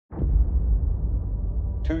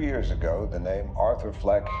2 years ago, the name Arthur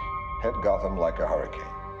Fleck hit Gotham like a hurricane.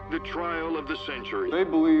 The trial of the century. They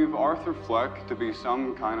believe Arthur Fleck to be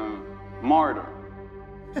some kind of martyr.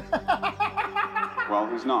 Well,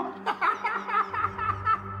 he's not.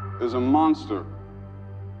 He's a monster.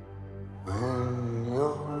 When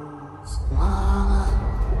you're smiling,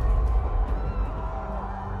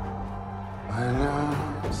 when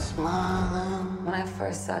you're smiling, When I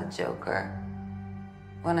first saw Joker,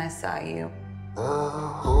 when I saw you, the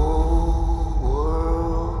whole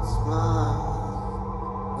world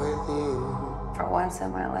smiles with you. for once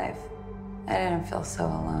in my life, I didn't feel so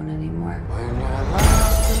alone anymore. When you're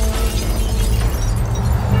laughing,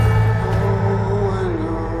 oh, when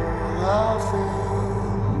you're laughing,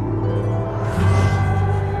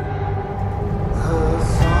 the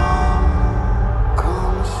sun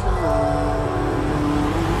comes shining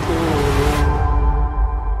through.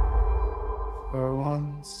 For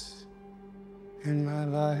once in my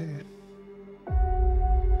life,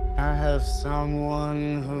 I have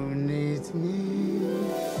someone who needs me.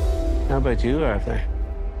 How about you, Arthur?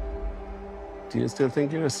 Do you still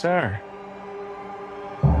think you're a star?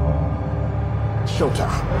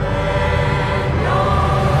 Showtime.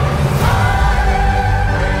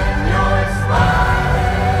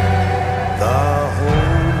 The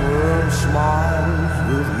whole world smiles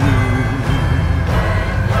with you.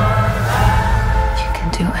 You can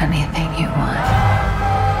do anything you want.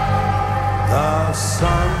 The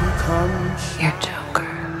sun comes You're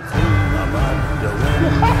Joker.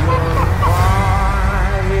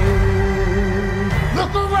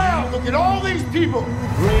 Look around! Look at all these people!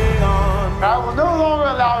 Bring on, I will no longer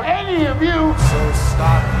allow any of you so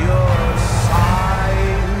stop your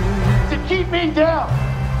sighing. to keep me down!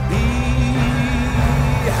 Be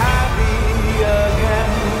happy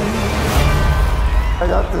again. I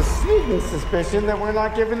got the sneaking suspicion that we're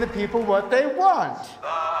not giving the people what they want.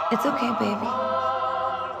 It's okay, baby.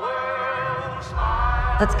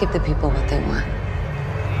 Let's give the people what they want.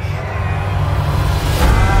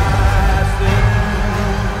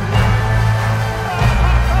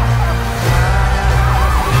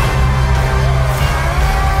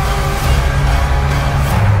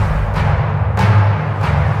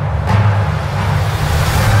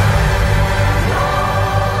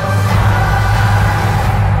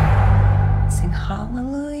 Sing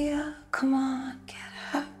hallelujah. Come on, get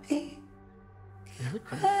happy. Get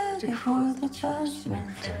ready for the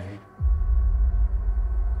judgment day.